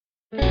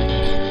The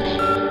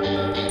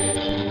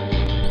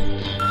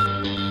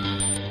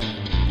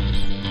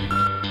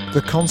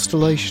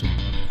Constellation,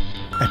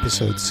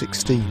 Episode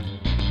 16.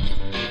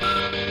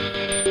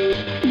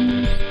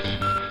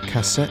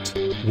 Cassette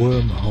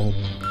Wormhole.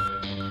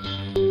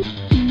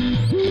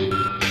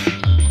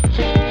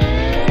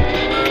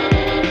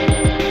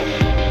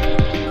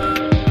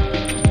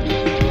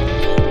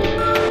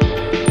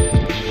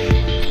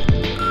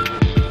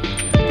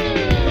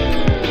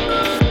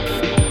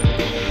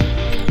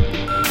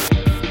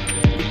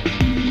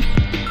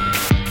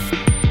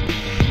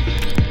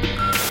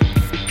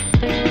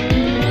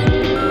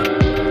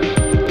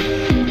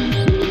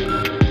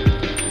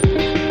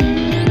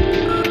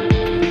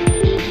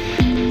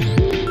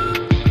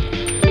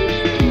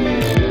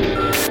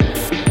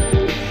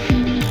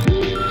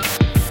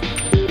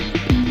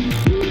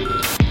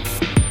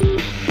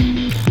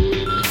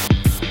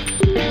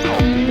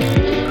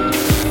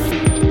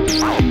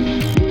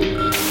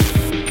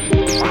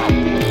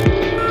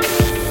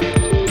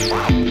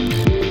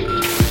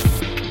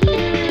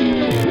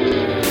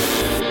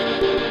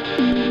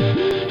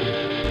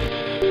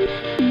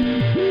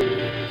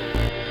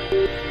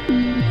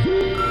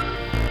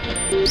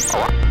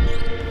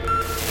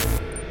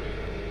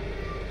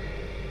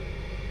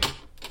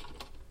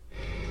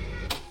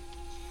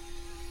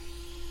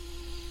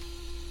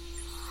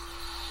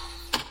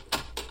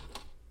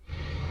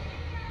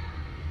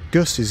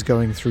 Gus is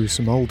going through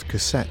some old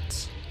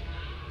cassettes.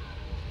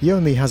 He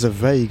only has a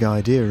vague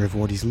idea of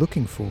what he's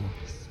looking for,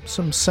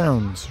 some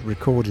sounds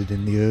recorded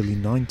in the early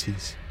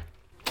 90s.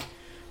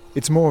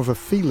 It's more of a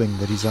feeling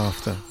that he's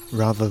after,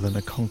 rather than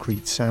a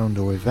concrete sound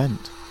or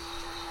event.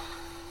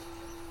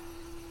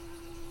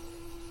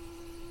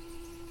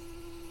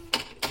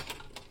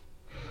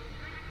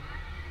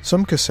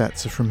 Some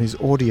cassettes are from his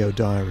audio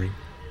diary,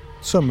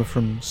 some are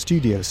from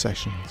studio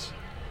sessions.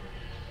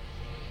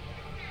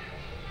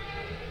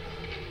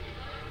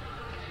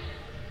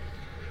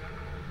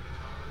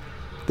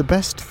 The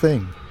best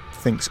thing,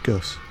 thinks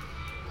Gus,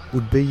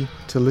 would be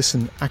to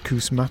listen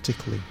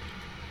acousmatically,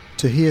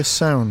 to hear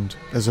sound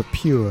as a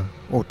pure,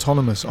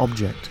 autonomous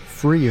object,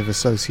 free of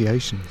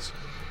associations.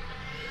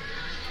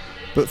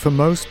 But for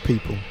most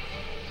people,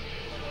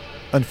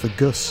 and for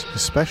Gus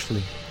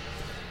especially,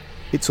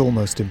 it's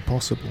almost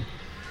impossible.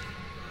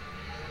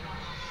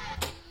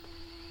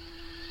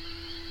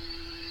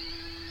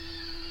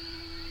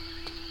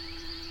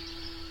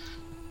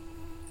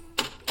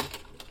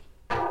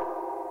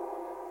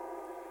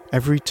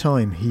 Every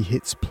time he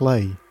hits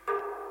play,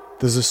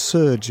 there's a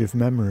surge of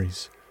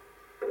memories.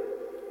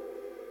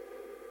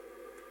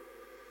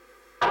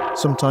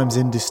 Sometimes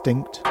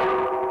indistinct,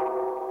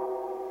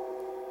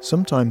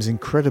 sometimes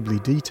incredibly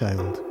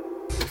detailed.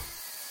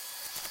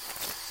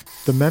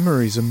 The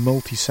memories are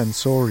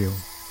multisensorial.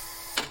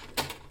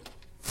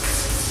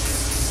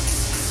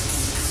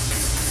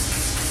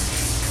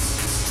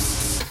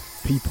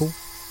 People,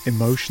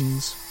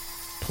 emotions,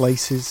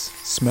 places,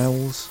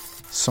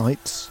 smells,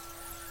 sights,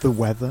 the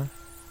weather,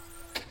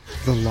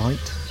 the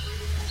light,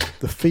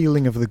 the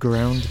feeling of the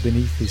ground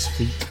beneath his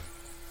feet.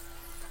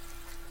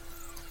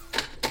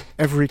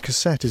 Every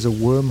cassette is a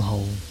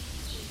wormhole,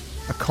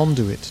 a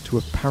conduit to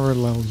a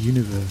parallel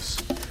universe,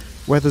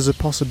 where there's a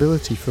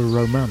possibility for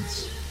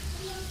romance,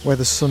 where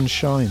the sun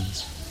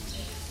shines,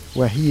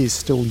 where he is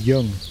still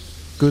young,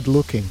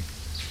 good-looking,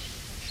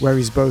 where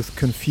he's both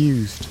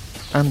confused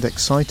and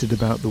excited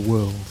about the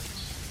world,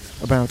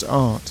 about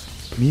art,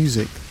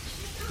 music,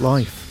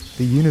 life,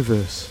 the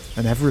universe,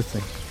 and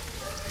everything.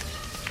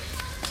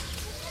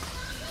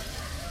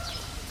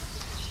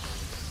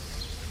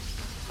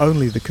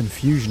 Only the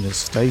confusion has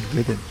stayed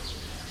with him.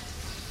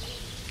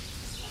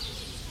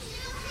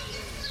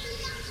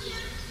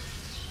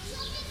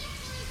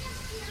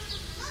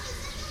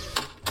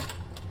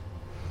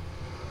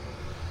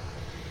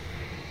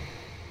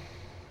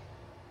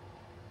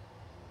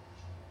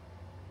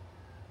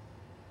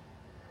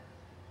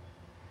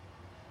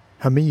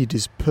 Hamid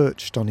is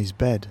perched on his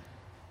bed,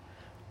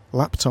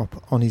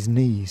 laptop on his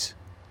knees.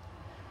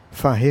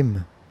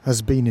 Fahim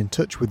has been in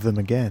touch with them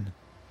again.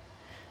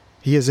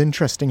 He has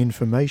interesting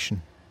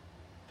information,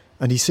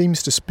 and he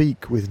seems to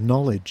speak with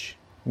knowledge,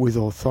 with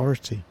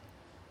authority.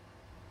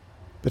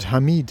 But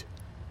Hamid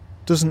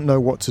doesn't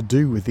know what to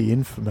do with the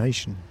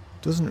information,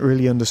 doesn't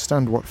really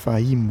understand what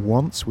Fahim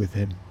wants with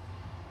him.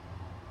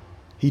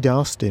 He'd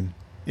asked him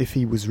if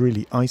he was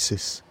really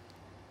ISIS.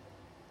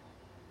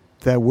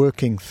 "They're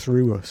working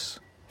through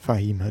us,"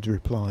 Fahim had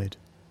replied.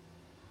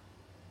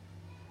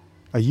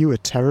 "Are you a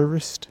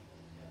terrorist?"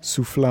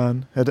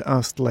 Souflan had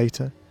asked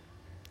later.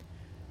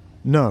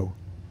 "No,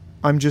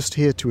 I'm just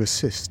here to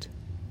assist,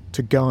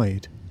 to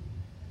guide.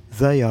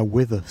 They are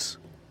with us,"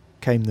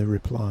 came the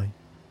reply.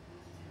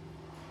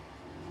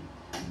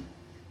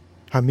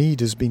 Hamid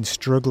has been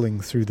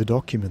struggling through the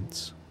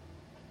documents.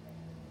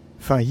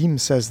 Fahim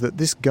says that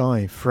this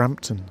guy,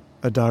 Frampton,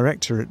 a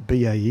director at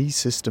BAE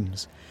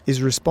Systems,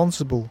 is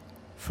responsible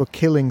for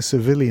killing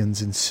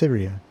civilians in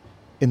Syria,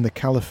 in the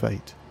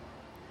Caliphate.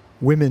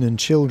 Women and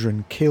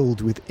children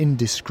killed with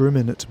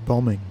indiscriminate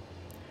bombing,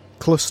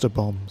 cluster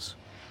bombs,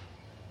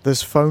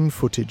 There's phone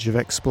footage of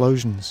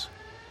explosions,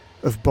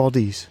 of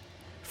bodies,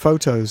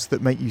 photos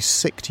that make you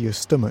sick to your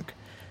stomach,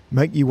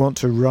 make you want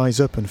to rise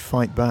up and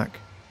fight back.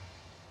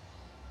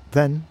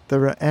 Then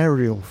there are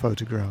aerial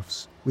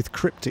photographs with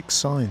cryptic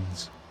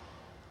signs,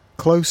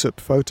 close-up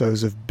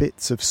photos of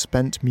bits of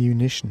spent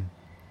munition,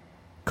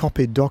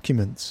 copied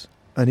documents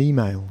and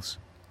emails.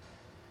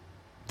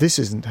 This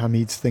isn't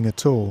Hamid's thing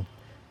at all.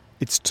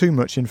 It's too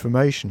much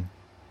information.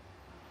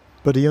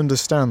 But he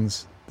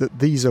understands that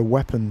these are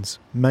weapons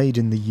made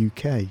in the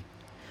UK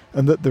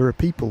and that there are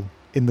people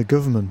in the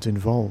government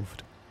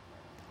involved.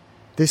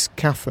 This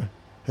Kaffir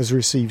has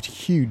received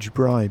huge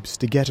bribes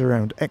to get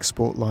around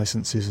export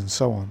licenses and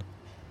so on.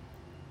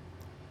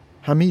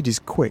 Hamid is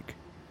quick,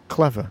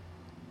 clever,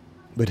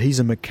 but he's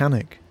a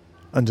mechanic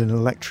and an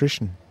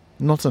electrician,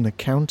 not an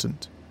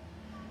accountant,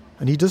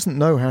 and he doesn't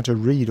know how to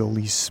read all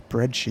these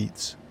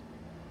spreadsheets.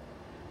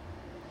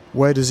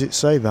 "Where does it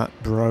say that,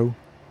 bro?"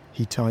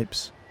 he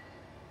types.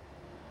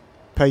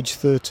 Page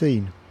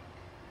 13.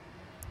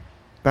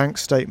 Bank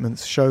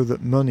statements show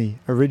that money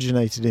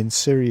originated in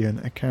Syrian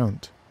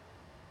account.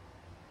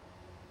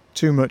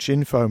 "Too much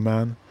info,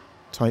 man,"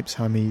 types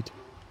Hamid.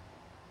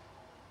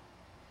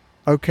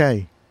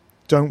 "Okay,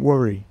 don't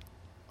worry.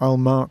 I'll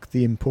mark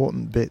the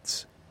important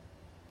bits.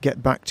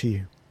 Get back to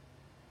you."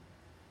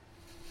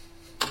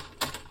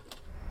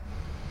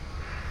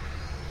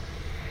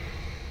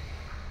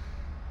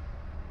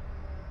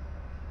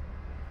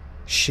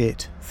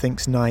 Shit,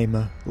 thinks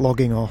Naima,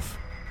 logging off.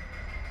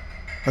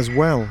 As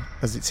well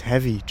as it's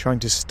heavy trying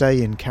to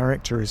stay in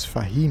character as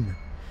Fahim,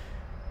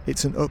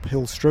 it's an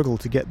uphill struggle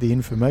to get the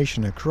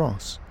information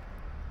across.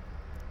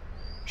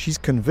 She's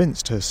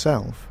convinced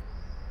herself.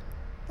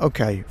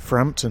 Okay,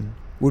 Frampton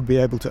would be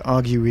able to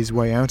argue his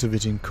way out of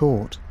it in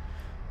court,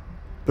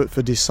 but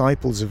for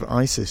disciples of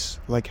ISIS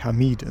like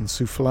Hamid and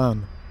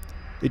Souflan,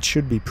 it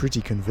should be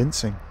pretty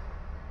convincing.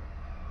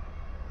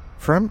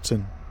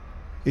 Frampton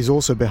is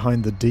also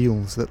behind the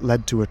deals that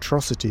led to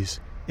atrocities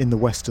in the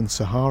Western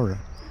Sahara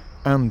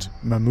and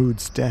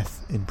Mahmoud's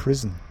death in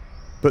prison.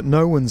 But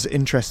no one's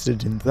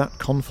interested in that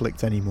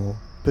conflict anymore,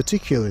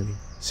 particularly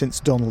since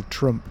Donald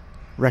Trump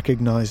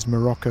recognised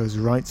Morocco's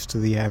rights to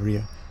the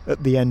area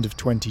at the end of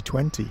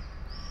 2020,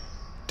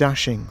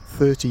 dashing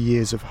 30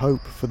 years of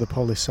hope for the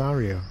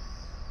Polisario.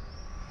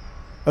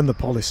 And the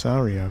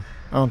Polisario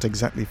aren't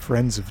exactly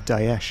friends of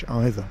Daesh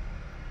either.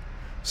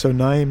 So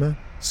Naima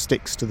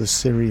sticks to the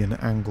Syrian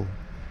angle.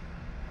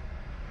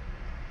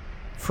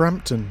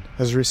 Frampton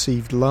has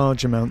received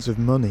large amounts of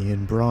money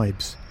in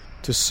bribes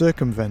to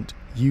circumvent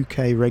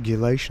UK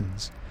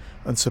regulations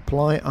and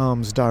supply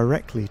arms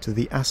directly to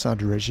the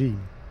Assad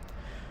regime.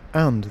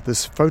 And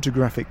there's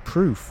photographic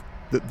proof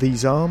that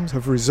these arms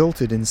have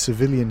resulted in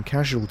civilian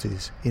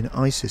casualties in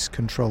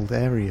ISIS-controlled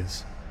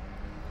areas.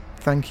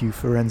 Thank you,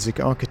 forensic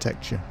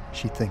architecture,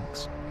 she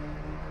thinks.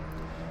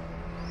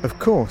 Of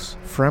course,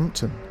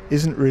 Frampton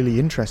isn't really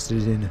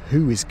interested in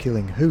who is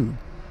killing who.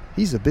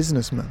 He's a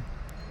businessman.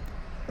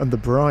 And the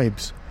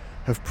bribes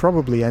have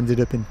probably ended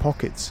up in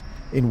pockets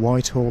in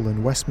Whitehall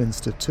and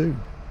Westminster too.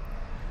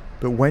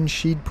 But when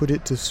she'd put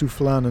it to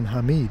Souflan and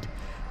Hamid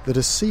that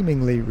a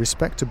seemingly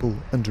respectable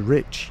and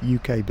rich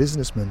UK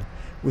businessman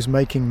was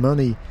making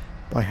money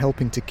by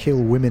helping to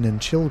kill women and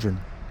children,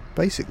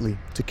 basically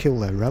to kill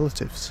their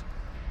relatives,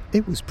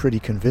 it was pretty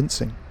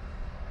convincing.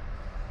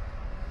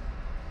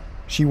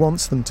 She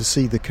wants them to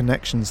see the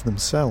connections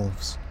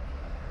themselves,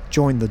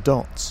 join the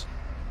dots.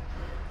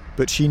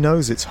 But she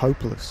knows it's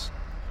hopeless.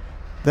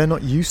 They're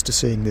not used to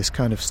seeing this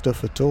kind of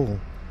stuff at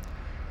all.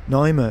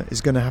 Naima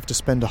is going to have to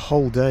spend a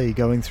whole day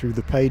going through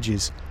the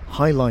pages,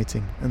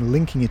 highlighting and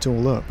linking it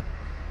all up.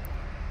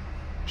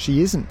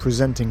 She isn't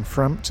presenting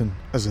Frampton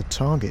as a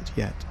target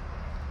yet.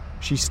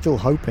 She's still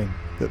hoping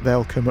that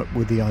they'll come up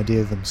with the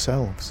idea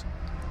themselves,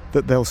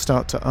 that they'll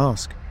start to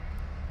ask,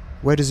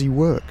 where does he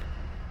work?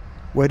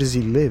 Where does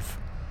he live?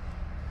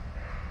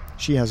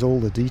 She has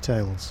all the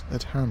details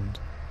at hand.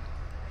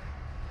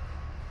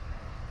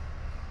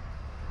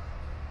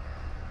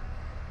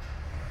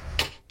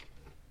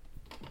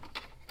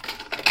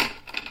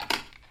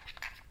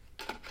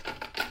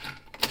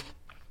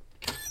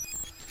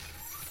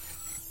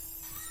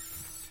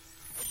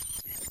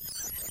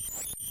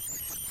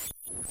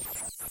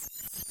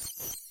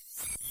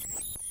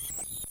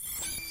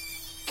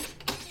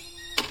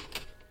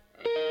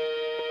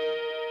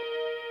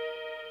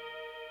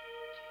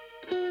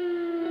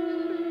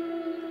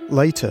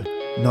 Later,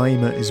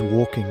 Naima is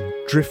walking,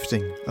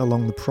 drifting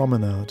along the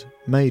promenade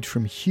made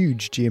from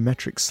huge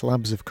geometric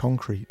slabs of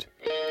concrete.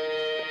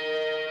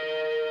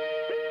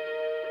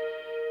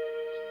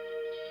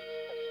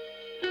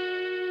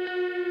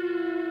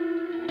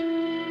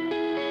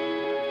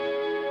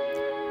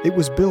 It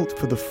was built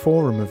for the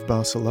Forum of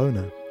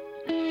Barcelona.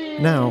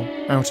 Now,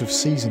 out of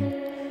season,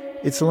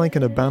 it's like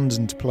an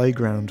abandoned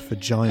playground for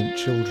giant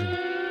children.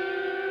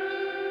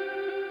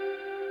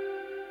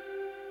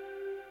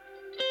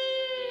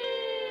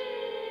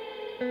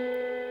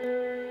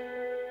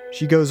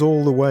 She goes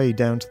all the way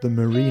down to the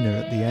marina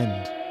at the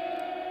end,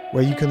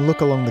 where you can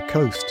look along the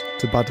coast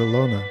to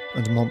Badalona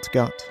and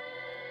Montgat.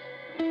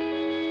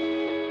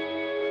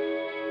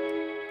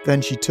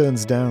 Then she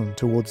turns down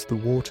towards the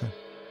water.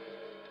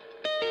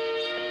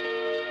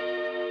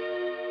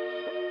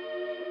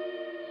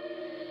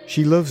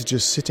 She loves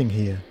just sitting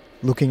here,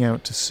 looking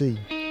out to sea.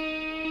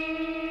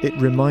 It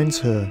reminds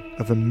her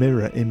of a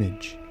mirror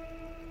image.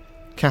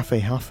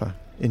 Café Hafa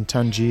in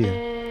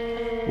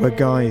Tangier, where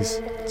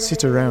guys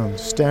sit around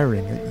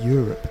staring at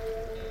Europe,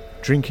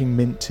 drinking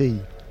mint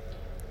tea,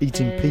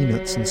 eating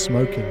peanuts and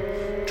smoking,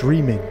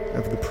 dreaming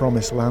of the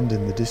promised land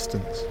in the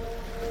distance.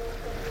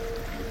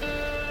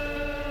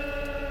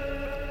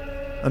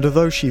 And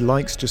although she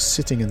likes just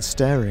sitting and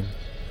staring,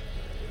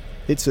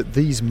 it's at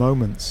these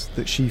moments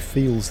that she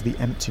feels the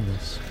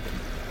emptiness.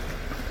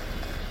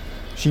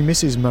 She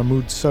misses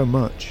Mahmoud so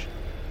much,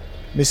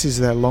 misses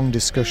their long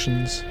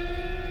discussions,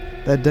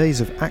 their days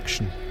of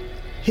action,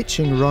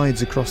 hitching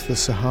rides across the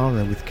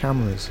Sahara with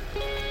cameras,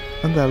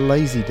 and their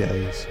lazy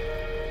days,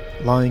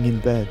 lying in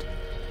bed,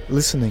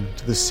 listening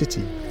to the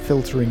city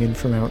filtering in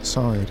from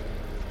outside,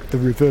 the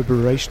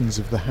reverberations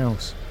of the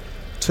house,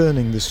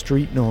 turning the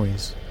street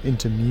noise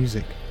into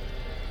music.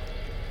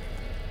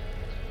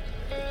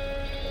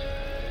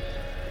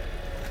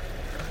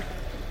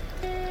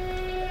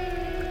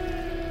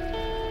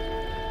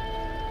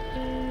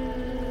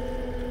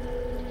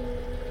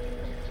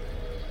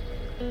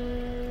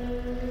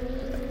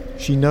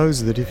 She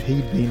knows that if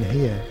he'd been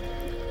here,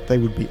 they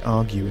would be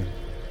arguing.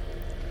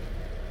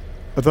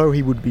 Although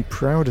he would be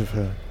proud of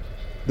her,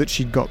 that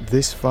she'd got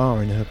this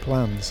far in her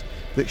plans,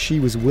 that she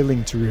was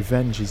willing to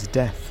revenge his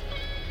death,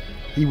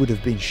 he would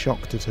have been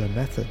shocked at her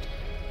method.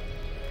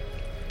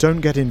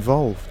 Don't get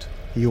involved,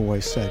 he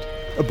always said.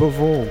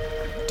 Above all,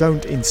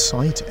 don't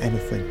incite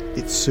anything.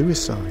 It's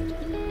suicide.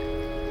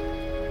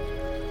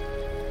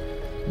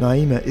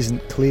 Naima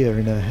isn't clear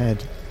in her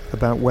head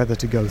about whether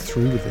to go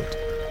through with it.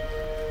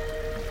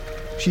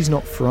 She's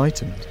not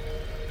frightened.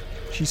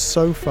 She's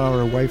so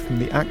far away from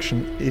the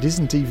action, it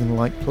isn't even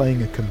like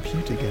playing a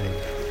computer game.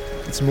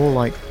 It's more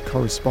like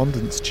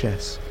correspondence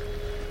chess.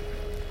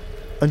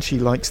 And she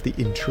likes the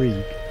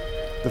intrigue,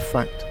 the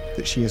fact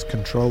that she has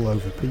control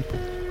over people.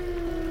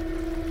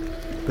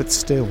 But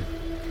still,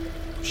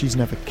 she's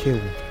never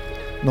killed,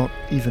 not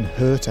even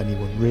hurt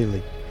anyone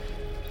really.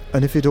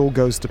 And if it all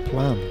goes to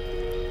plan,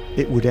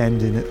 it would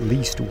end in at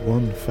least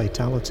one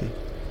fatality.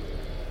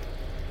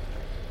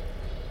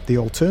 The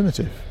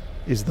alternative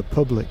is the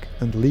public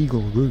and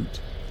legal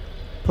route,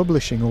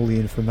 publishing all the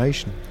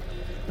information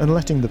and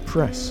letting the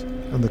press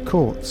and the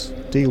courts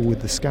deal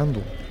with the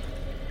scandal.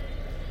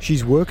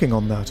 She's working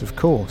on that, of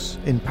course,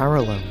 in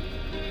parallel,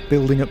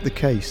 building up the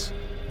case,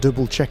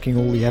 double-checking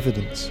all the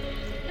evidence,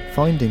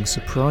 finding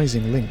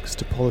surprising links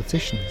to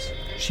politicians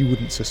she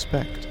wouldn't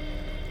suspect.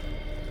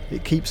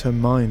 It keeps her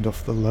mind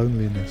off the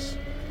loneliness.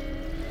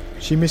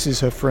 She misses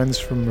her friends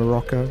from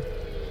Morocco,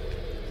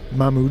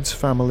 Mahmoud's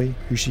family,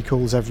 who she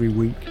calls every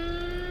week,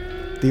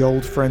 the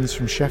old friends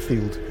from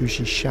Sheffield who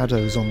she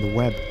shadows on the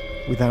web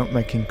without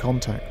making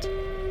contact.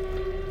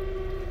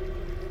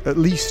 At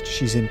least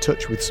she's in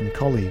touch with some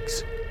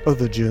colleagues,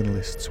 other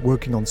journalists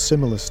working on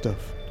similar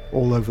stuff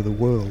all over the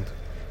world,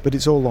 but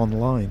it's all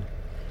online.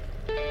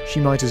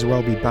 She might as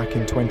well be back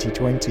in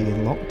 2020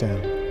 in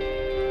lockdown.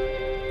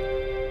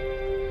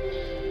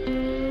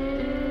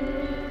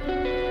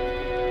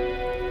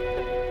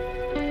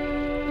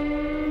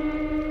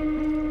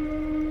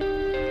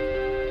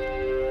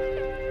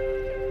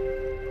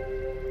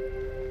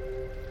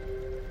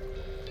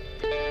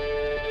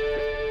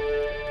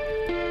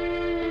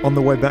 On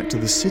the way back to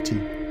the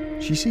city,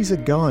 she sees a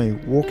guy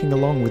walking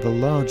along with a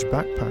large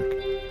backpack.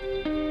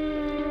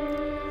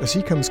 As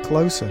he comes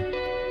closer,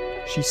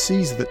 she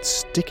sees that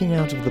sticking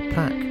out of the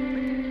pack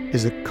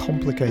is a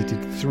complicated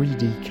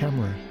 3D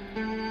camera.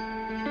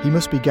 He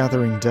must be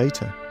gathering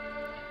data,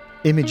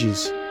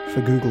 images for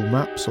Google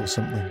Maps or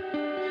something,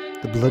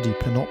 the bloody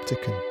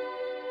panopticon.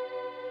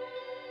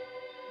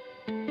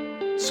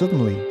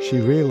 Suddenly,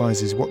 she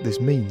realises what this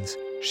means.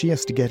 She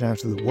has to get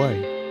out of the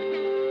way.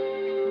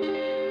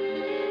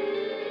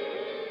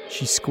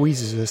 She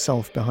squeezes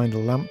herself behind a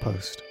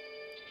lamppost.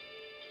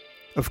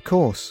 Of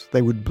course,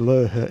 they would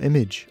blur her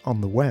image on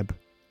the web.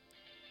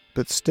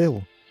 But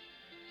still,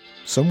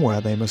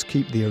 somewhere they must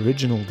keep the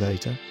original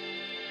data.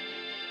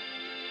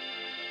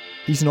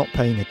 He's not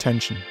paying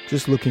attention,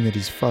 just looking at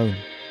his phone.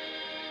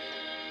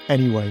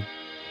 Anyway,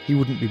 he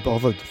wouldn't be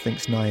bothered,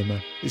 thinks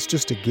Naima. It's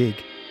just a gig.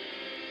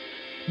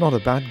 Not a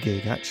bad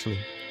gig, actually.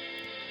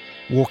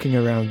 Walking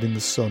around in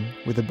the sun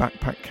with a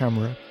backpack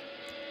camera,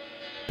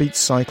 beats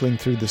cycling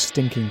through the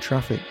stinking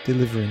traffic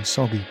delivering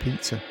soggy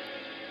pizza.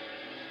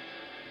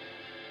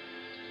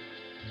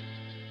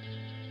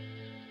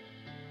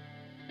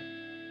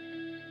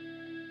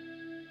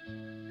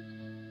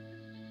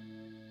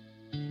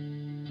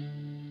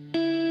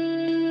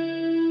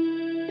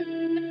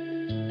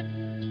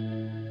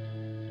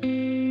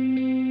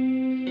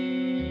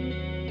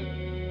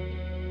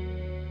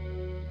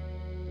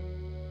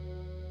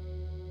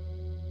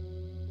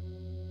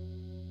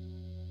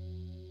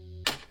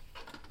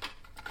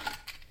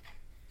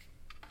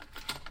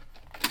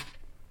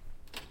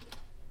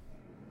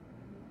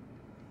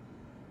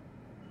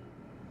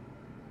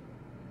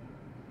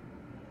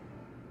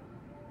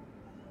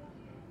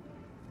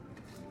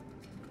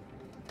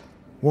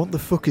 What the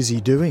fuck is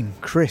he doing?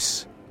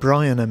 Chris.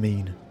 Brian, I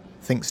mean,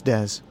 thinks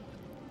Des,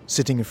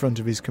 sitting in front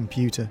of his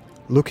computer,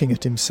 looking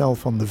at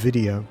himself on the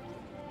video.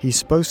 He's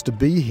supposed to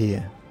be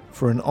here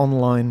for an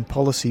online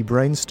policy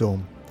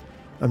brainstorm,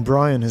 and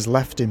Brian has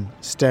left him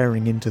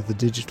staring into the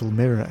digital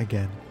mirror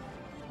again.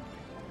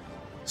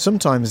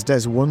 Sometimes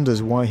Des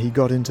wonders why he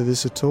got into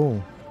this at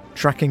all,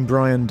 tracking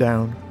Brian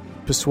down,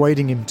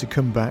 persuading him to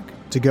come back,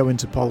 to go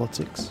into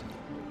politics.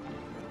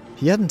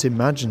 He hadn't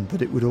imagined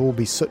that it would all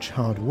be such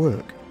hard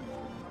work.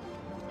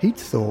 He'd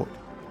thought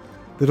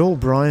that all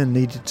Brian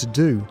needed to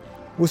do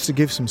was to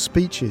give some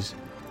speeches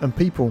and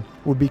people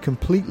would be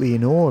completely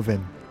in awe of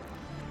him.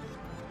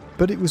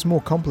 But it was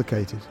more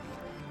complicated.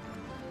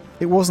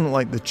 It wasn't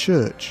like the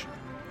church.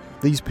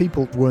 These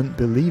people weren't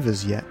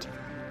believers yet.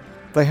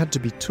 They had to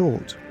be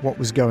taught what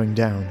was going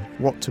down,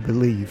 what to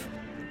believe.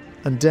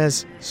 And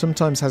Des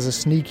sometimes has a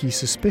sneaky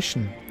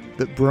suspicion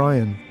that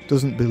Brian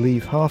doesn't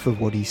believe half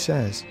of what he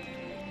says.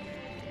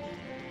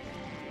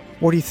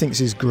 What he thinks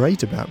is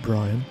great about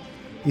Brian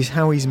is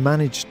how he's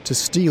managed to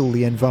steal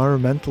the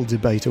environmental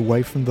debate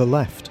away from the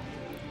left.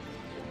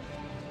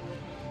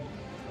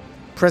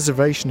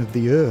 Preservation of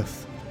the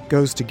earth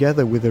goes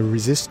together with a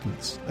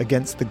resistance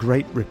against the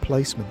Great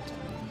Replacement,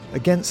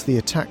 against the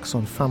attacks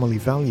on family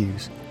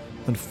values,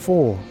 and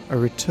for a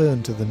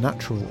return to the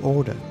natural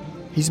order.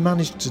 He's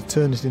managed to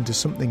turn it into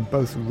something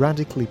both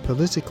radically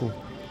political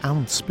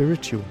and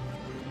spiritual.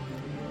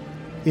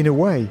 In a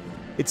way,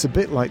 it's a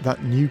bit like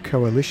that new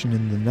coalition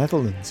in the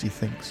Netherlands, he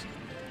thinks,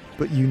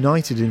 but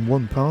united in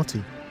one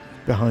party,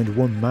 behind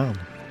one man.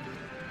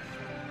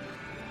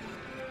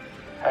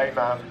 "Hey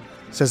man,"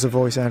 says a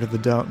voice out of the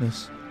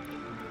darkness.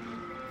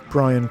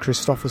 Brian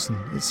Christopherson,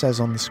 it says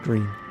on the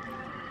screen.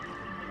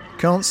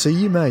 "Can't see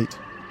you, mate."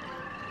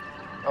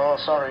 "Oh,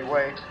 sorry,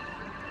 wait.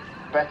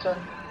 Better?"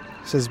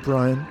 says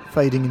Brian,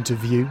 fading into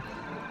view.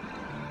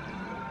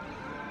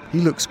 He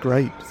looks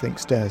great,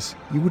 thinks Des.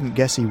 You wouldn't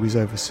guess he was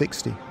over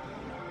 60.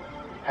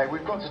 "Hey,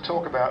 we've got to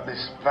talk about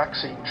this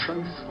vaccine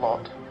truth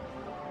lot.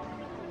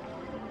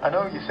 I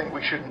know you think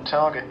we shouldn't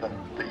target them,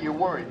 that you're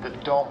worried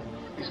that Dom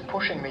is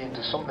pushing me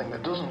into something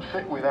that doesn't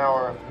fit with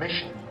our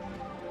mission.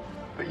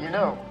 But you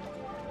know,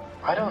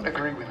 I don't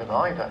agree with them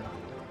either.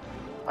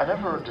 I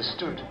never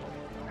understood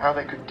how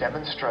they could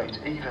demonstrate,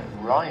 even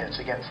riot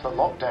against the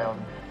lockdown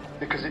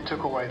because it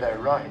took away their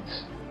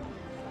rights,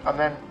 and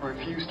then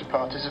refuse to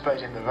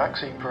participate in the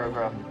vaccine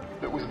program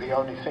that was the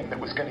only thing that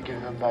was going to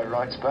give them their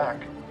rights back."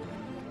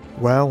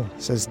 "Well,"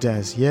 says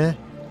Des, "yeah,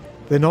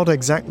 they're not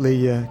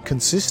exactly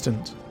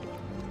consistent."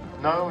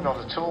 "No, not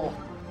at all.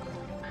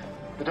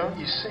 But don't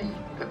you see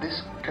that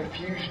this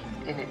confusion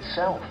in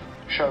itself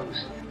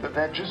shows that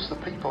they're just the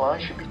people I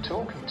should be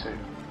talking to?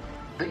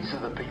 These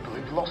are the people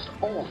who've lost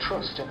all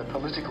trust in the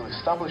political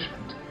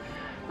establishment.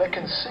 They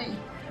can see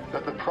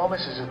that the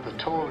promises of the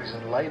Tories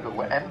and Labour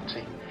were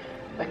empty.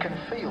 They can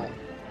feel,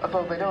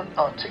 although they don't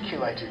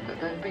articulate it, that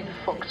they've been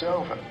fucked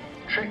over,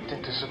 tricked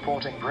into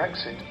supporting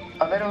Brexit,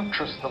 and they don't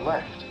trust the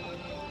left.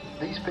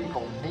 These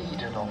people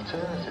need an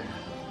alternative,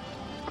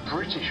 a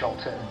British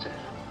alternative.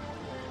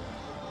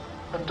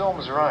 And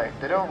Dom's right,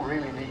 they don't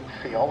really need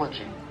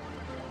theology.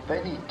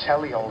 They need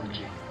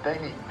teleology. They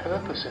need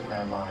purpose in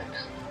their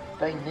lives.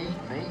 They need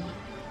me.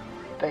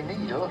 They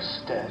need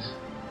us, Des."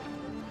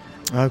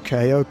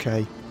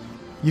 Okay.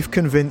 You've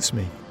convinced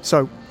me.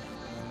 So,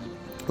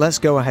 let's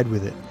go ahead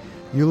with it.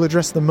 You'll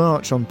address the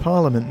march on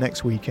Parliament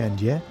next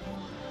weekend, yeah?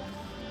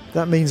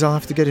 That means I'll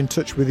have to get in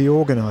touch with the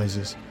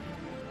organisers.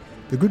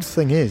 The good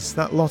thing is,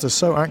 that lot are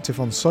so active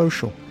on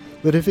social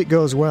that if it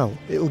goes well,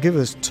 it'll give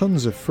us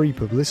tons of free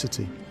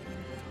publicity.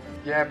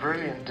 "Yeah,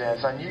 brilliant,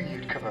 Des. I knew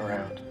you'd come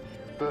around.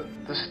 But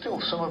there's still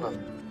some of them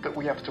that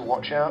we have to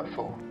watch out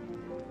for."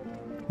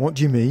 "What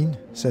do you mean?"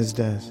 says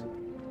Des.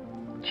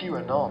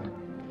 QAnon.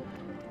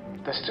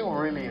 They're still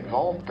really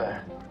involved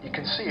there. You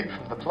can see it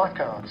from the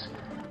placards.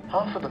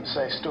 Half of them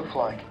say stuff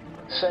like,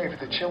 "Save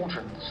the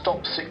children,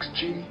 stop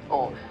 6G,"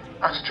 or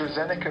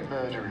 "AstraZeneca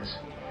murderers."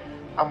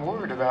 I'm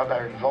worried about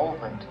their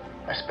involvement,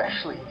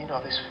 especially,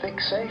 this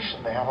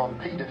fixation they have on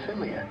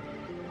paedophilia.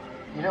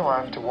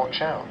 I have to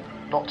watch out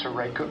not to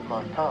rake up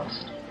my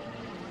past.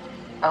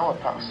 Our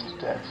past,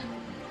 Des.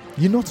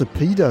 You're not a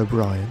pedo,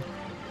 Brian.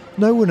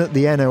 No one at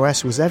the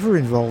NOS was ever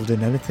involved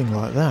in anything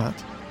like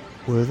that,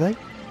 were they?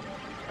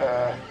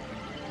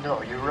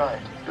 No, you're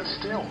right, but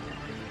still,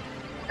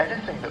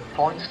 anything that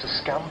points to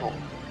scandal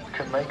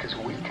can make us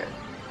weaker.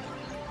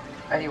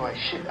 Anyway,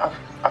 shit,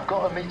 I've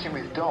got a meeting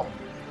with Dom.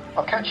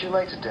 I'll catch you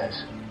later,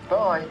 Des.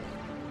 Bye.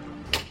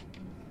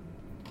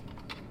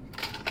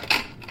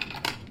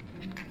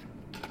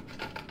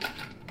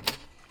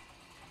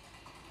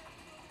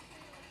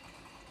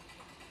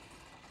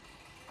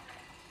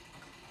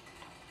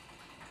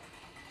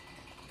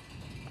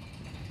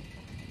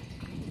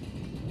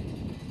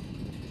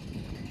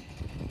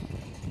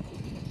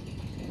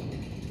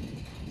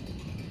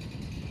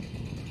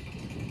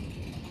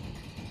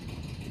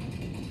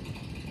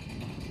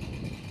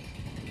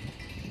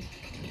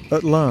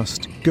 At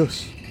last,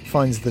 Gus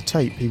finds the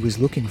tape he was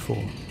looking for.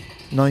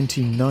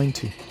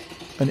 1990,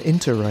 an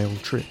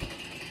interrail trip.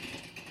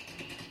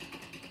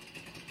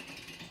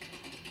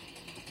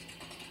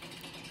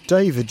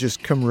 Dave had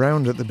just come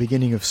round at the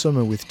beginning of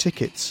summer with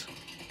tickets.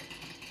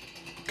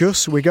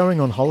 "Gus, we're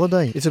going on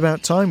holiday. It's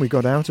about time we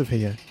got out of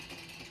here."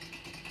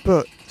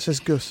 "But,"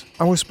 says Gus,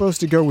 "I was supposed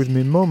to go with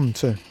me mum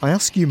to..." "I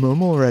asked you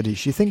mum already.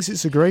 She thinks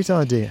it's a great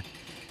idea.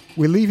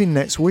 We're leaving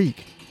next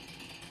week."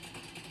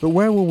 "But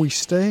where will we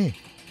stay?"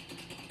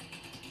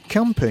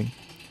 "Camping.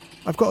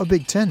 I've got a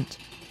big tent."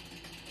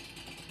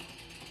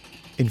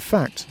 In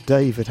fact,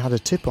 Dave had had a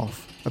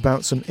tip-off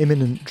about some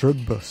imminent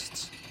drug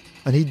busts,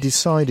 and he'd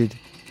decided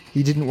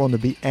he didn't want to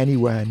be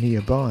anywhere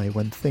nearby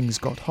when things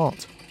got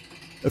hot.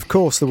 Of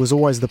course, there was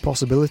always the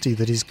possibility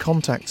that his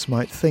contacts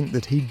might think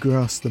that he'd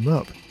grass them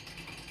up,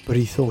 but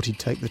he thought he'd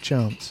take the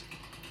chance.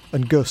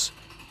 And Gus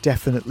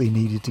definitely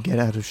needed to get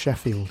out of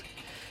Sheffield.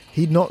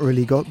 He'd not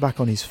really got back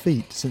on his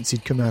feet since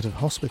he'd come out of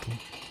hospital.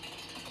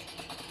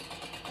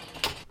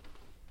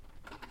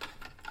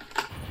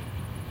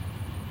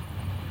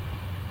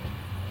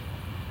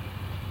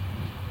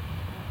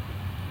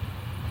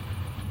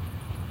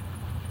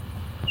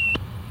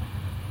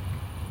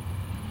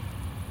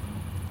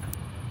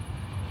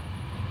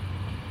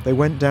 They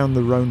went down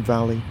the Rhone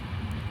Valley,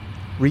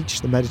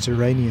 reached the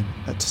Mediterranean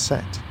at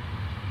Sète,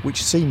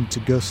 which seemed to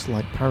Gus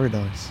like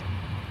paradise.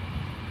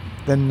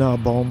 Then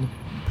Narbonne,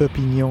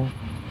 Perpignan,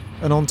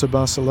 and on to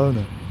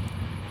Barcelona,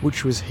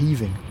 which was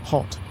heaving,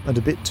 hot, and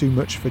a bit too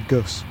much for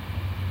Gus.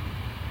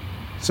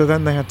 So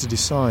then they had to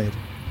decide,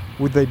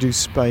 would they do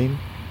Spain,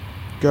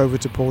 go over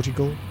to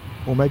Portugal,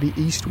 or maybe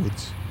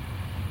eastwards?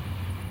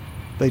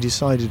 They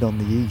decided on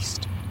the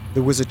east.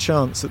 There was a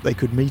chance that they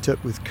could meet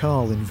up with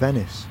Carl in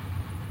Venice.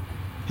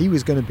 He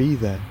was going to be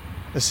there,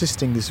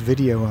 assisting this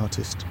video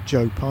artist,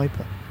 Joe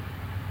Piper.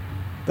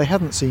 They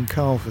hadn't seen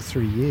Carl for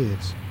 3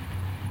 years.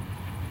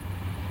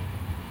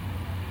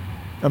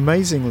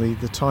 Amazingly,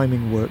 the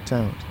timing worked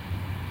out.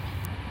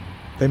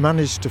 They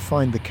managed to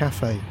find the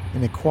cafe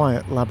in a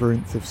quiet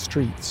labyrinth of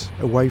streets,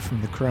 away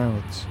from the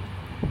crowds.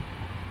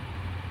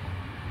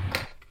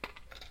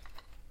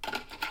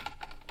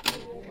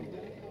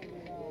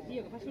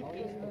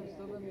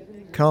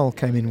 Carl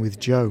came in with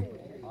Joe.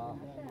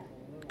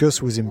 Gus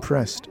was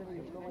impressed,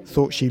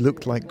 thought she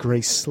looked like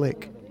Grace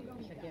Slick.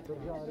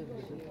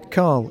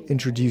 Carl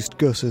introduced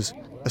Gus as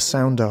a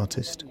sound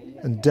artist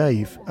and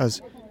Dave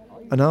as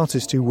an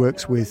artist who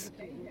works with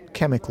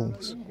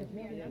chemicals.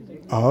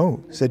 "Oh,"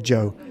 said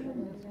Joe,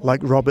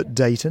 "like Robert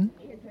Dayton?"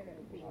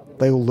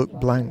 They all looked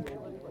blank.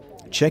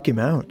 "Check him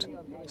out,"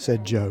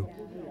 said Joe,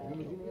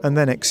 and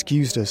then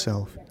excused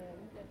herself.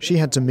 She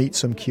had to meet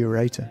some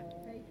curator.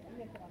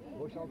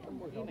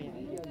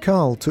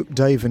 Carl took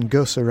Dave and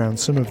Gus around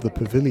some of the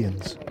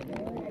pavilions.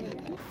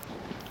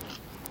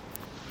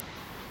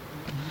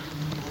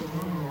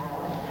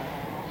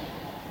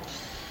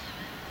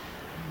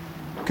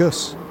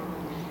 Gus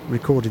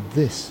recorded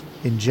this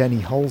in Jenny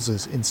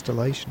Holzer's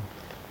installation.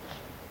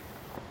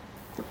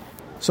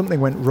 Something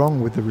went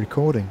wrong with the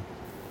recording,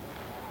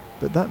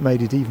 but that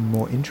made it even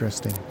more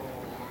interesting.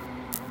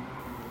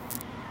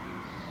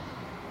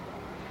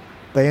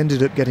 They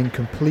ended up getting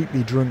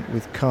completely drunk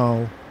with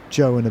Carl,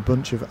 Joe and a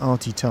bunch of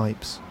arty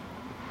types.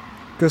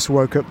 Gus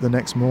woke up the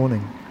next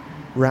morning,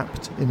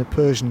 wrapped in a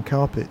Persian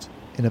carpet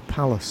in a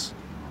palace,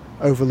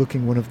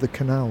 overlooking one of the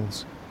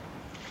canals.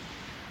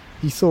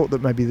 He thought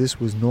that maybe this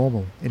was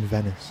normal in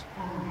Venice.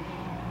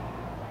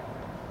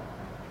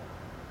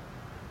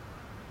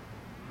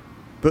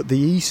 But the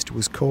East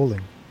was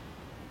calling.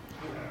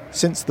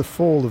 Since the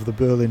fall of the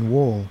Berlin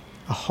Wall,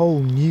 a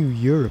whole new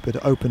Europe had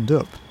opened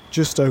up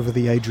just over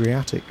the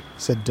Adriatic,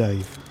 said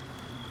Dave.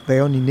 They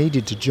only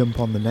needed to jump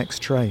on the next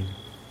train.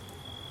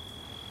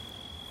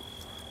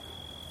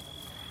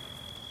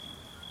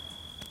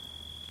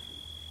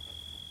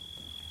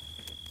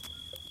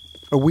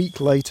 A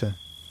week later,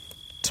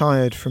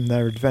 tired from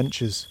their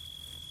adventures,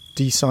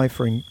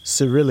 deciphering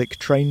Cyrillic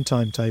train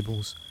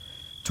timetables,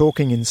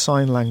 talking in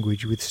sign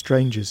language with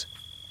strangers,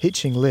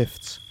 hitching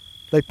lifts,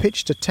 they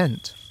pitched a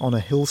tent on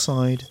a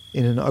hillside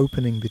in an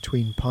opening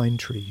between pine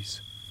trees.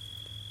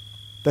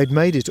 They'd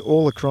made it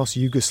all across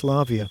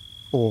Yugoslavia,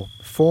 or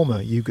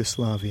former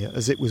Yugoslavia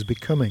as it was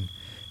becoming,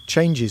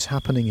 changes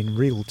happening in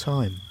real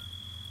time.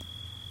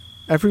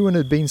 Everyone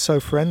had been so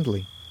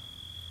friendly.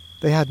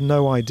 They had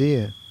no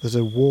idea that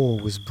a war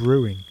was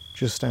brewing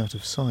just out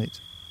of sight.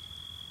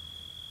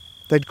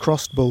 They'd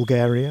crossed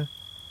Bulgaria,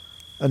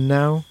 and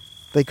now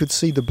they could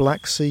see the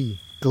Black Sea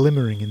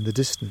glimmering in the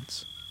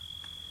distance.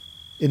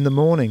 In the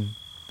morning,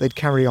 they'd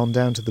carry on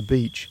down to the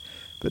beach,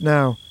 but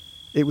now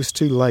it was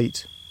too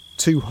late,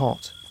 too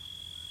hot,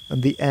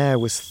 and the air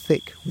was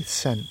thick with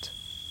scent.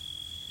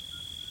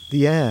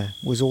 The air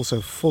was also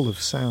full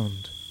of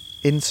sound,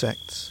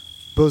 insects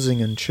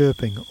buzzing and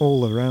chirping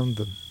all around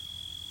them.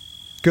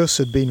 Gus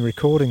had been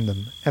recording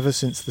them ever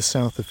since the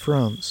south of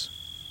France.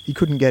 He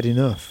couldn't get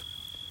enough,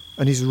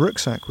 and his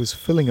rucksack was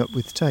filling up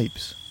with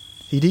tapes.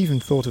 He'd even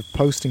thought of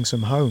posting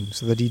some home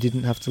so that he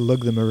didn't have to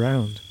lug them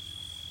around.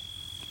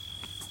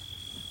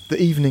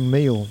 The evening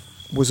meal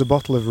was a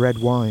bottle of red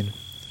wine,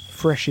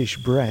 freshish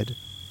bread,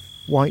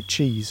 white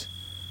cheese,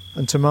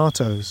 and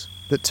tomatoes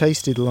that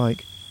tasted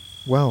like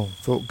Well,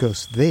 thought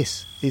Gus,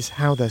 this is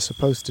how they're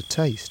supposed to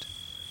taste.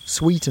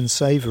 Sweet and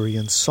savoury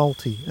and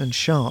salty and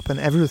sharp and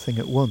everything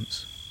at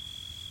once.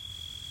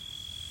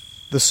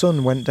 The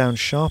sun went down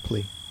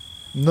sharply,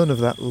 none of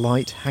that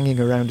light hanging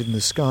around in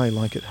the sky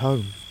like at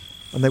home,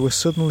 and they were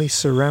suddenly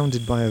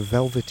surrounded by a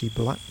velvety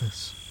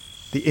blackness.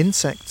 The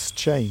insects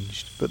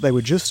changed, but they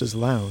were just as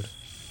loud.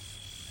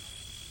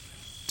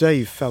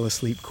 Dave fell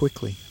asleep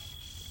quickly.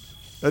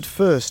 At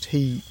first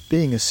he,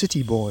 being a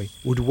city boy,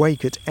 would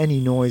wake at any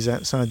noise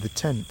outside the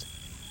tent.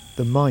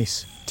 The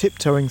mice,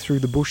 tiptoeing through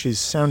the bushes,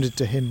 sounded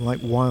to him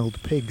like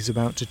wild pigs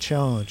about to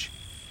charge.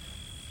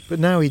 But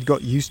now he'd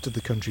got used to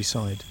the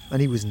countryside,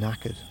 and he was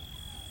knackered.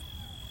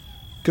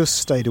 Gus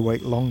stayed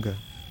awake longer,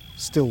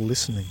 still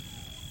listening.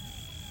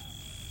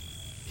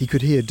 He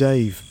could hear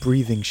Dave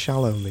breathing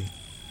shallowly.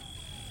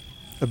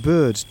 A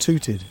bird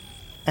tooted,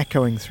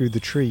 echoing through the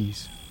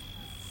trees.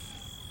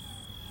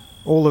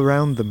 All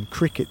around them,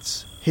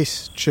 crickets,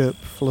 hiss, chirp,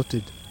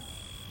 fluttered.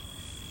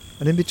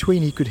 And in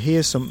between he could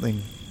hear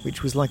something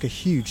which was like a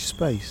huge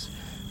space,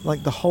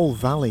 like the whole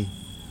valley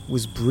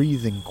was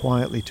breathing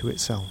quietly to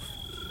itself.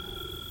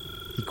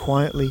 He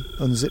quietly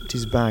unzipped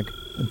his bag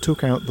and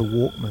took out the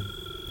Walkman.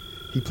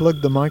 He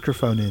plugged the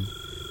microphone in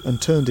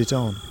and turned it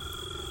on,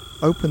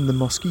 opened the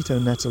mosquito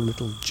net a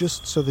little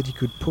just so that he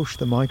could push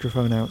the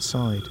microphone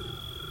outside.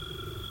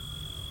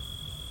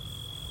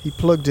 He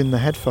plugged in the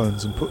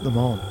headphones and put them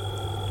on.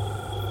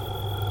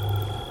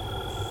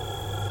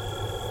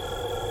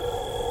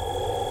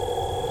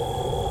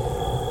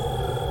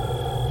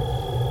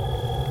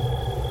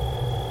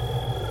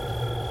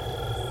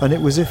 And it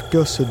was as if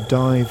Gus had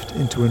dived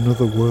into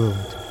another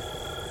world.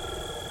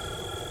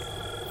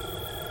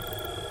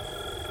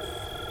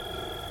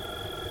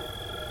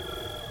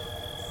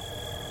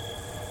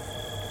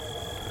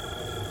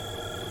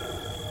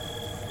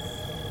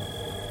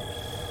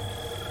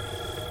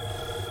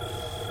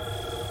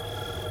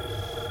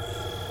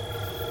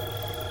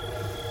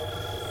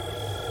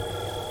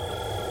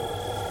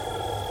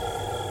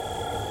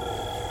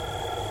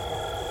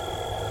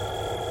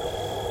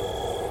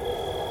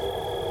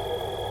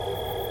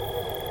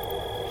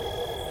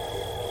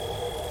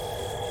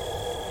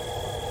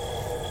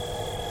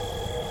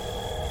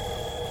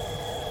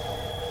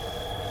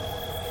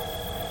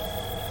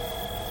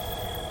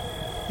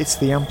 It's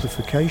the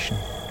amplification,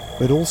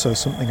 but also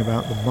something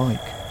about the mic,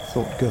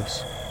 thought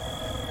Gus.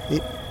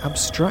 It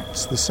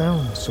abstracts the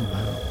sound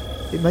somehow.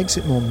 It makes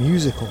it more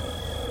musical.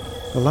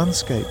 The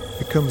landscape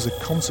becomes a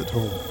concert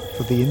hall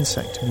for the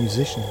insect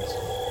musicians.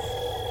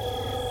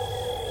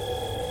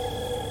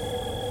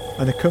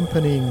 An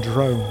accompanying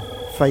drone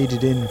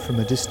faded in from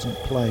a distant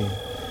plane,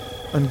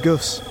 and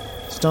Gus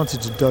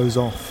started to doze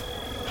off,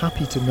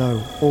 happy to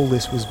know all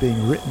this was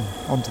being written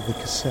onto the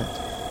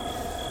cassette.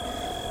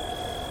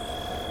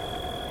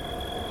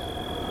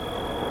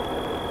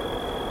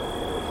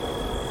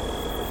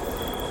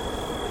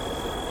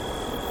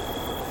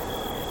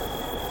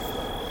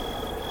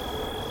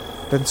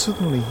 Then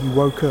suddenly he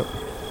woke up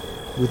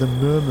with a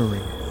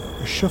murmuring,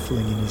 a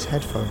shuffling in his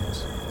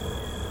headphones.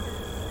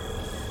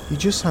 He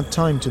just had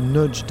time to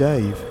nudge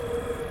Dave,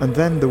 and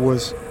then there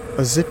was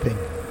a zipping,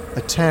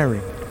 a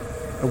tearing,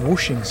 a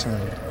whooshing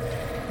sound,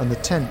 and the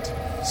tent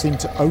seemed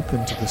to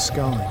open to the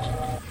sky.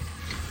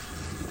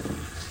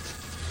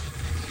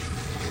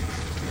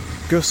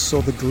 Gus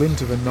saw the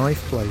glint of a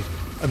knife blade,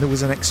 and there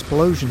was an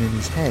explosion in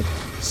his head,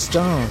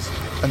 stars,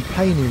 and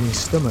pain in his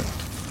stomach,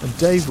 and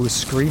Dave was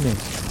screaming,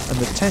 and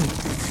the tent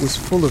was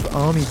full of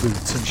army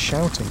boots and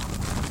shouting.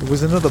 There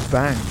was another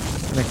bang,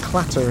 and a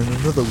clatter and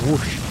another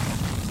whoosh,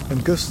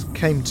 and Gus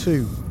came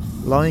to,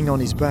 lying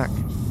on his back,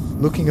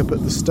 looking up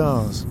at the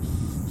stars.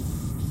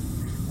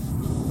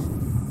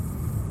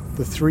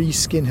 The three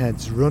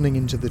skinheads running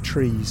into the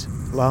trees,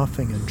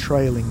 laughing and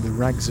trailing the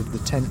rags of the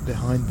tent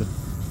behind them.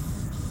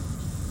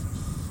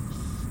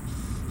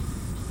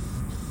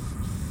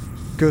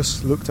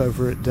 Gus looked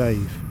over at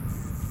Dave.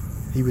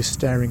 He was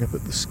staring up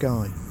at the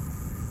sky.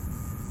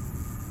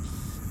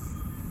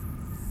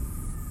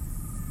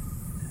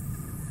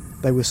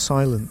 They were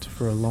silent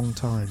for a long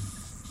time.